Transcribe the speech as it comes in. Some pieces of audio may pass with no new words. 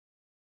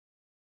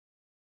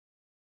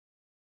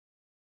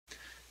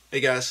Hey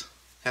guys,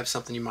 have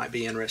something you might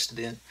be interested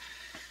in.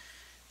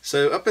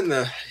 So up in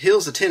the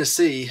hills of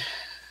Tennessee,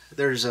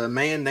 there's a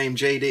man named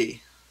JD,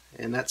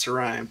 and that's a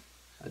rhyme.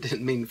 I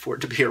didn't mean for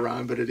it to be a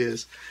rhyme, but it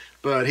is.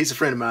 But he's a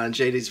friend of mine.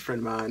 JD's a friend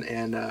of mine,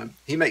 and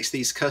he makes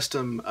these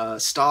custom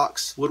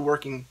stocks,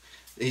 woodworking.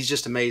 He's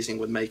just amazing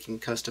with making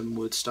custom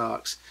wood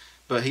stocks.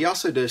 But he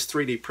also does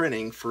 3D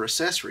printing for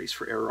accessories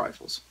for air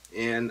rifles.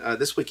 And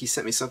this week he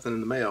sent me something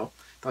in the mail.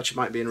 Thought you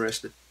might be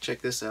interested.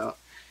 Check this out.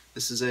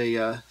 This is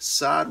a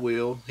side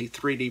wheel he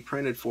 3D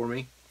printed for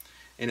me,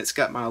 and it's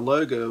got my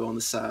logo on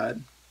the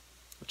side,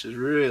 which is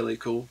really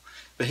cool.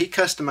 But he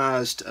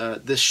customized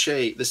this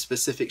shape, this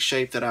specific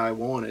shape that I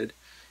wanted,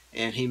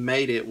 and he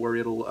made it where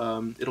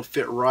it'll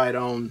fit right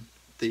on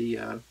the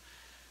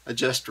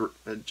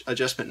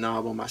adjustment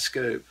knob on my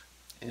scope.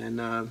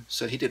 And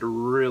so he did a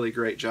really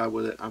great job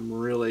with it. I'm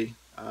really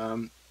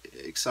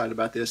excited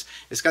about this.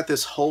 It's got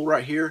this hole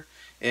right here,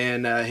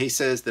 and he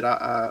says that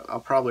I'll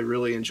probably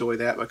really enjoy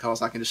that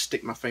because I can just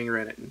stick my finger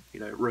in it and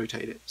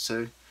rotate it.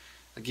 So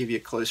I'll give you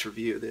a closer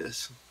view of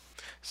this.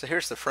 So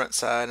here's the front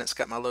side, and it's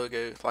got my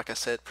logo, like I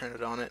said,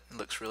 printed on it. It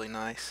looks really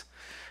nice.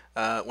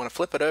 When I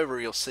flip it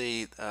over, you'll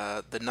see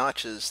the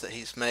notches that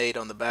he's made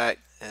on the back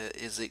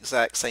is the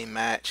exact same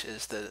match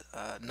as the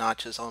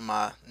notches on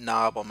my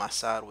knob on my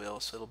side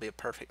wheel, so it'll be a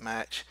perfect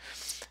match.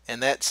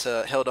 And that's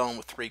held on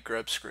with 3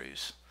 grub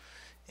screws.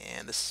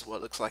 And this is what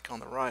it looks like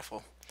on the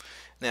rifle.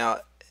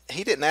 Now,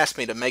 he didn't ask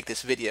me to make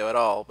this video at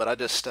all, but I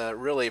just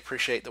really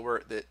appreciate the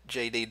work that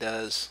JD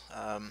does.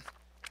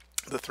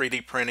 The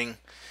 3D printing.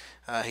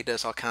 He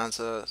does all kinds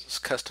of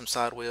custom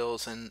side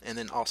wheels and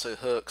then also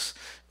hooks.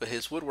 But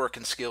his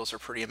woodworking skills are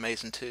pretty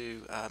amazing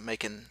too,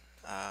 making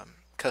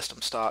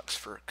custom stocks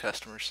for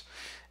customers.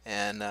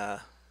 And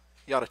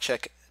you ought to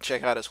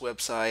check out his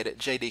website at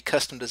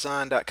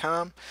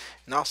jdcustomdesign.com,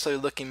 and also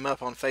look him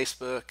up on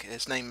Facebook.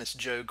 His name is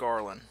Joe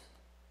Garland.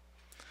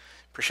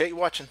 Appreciate you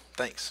watching.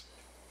 Thanks.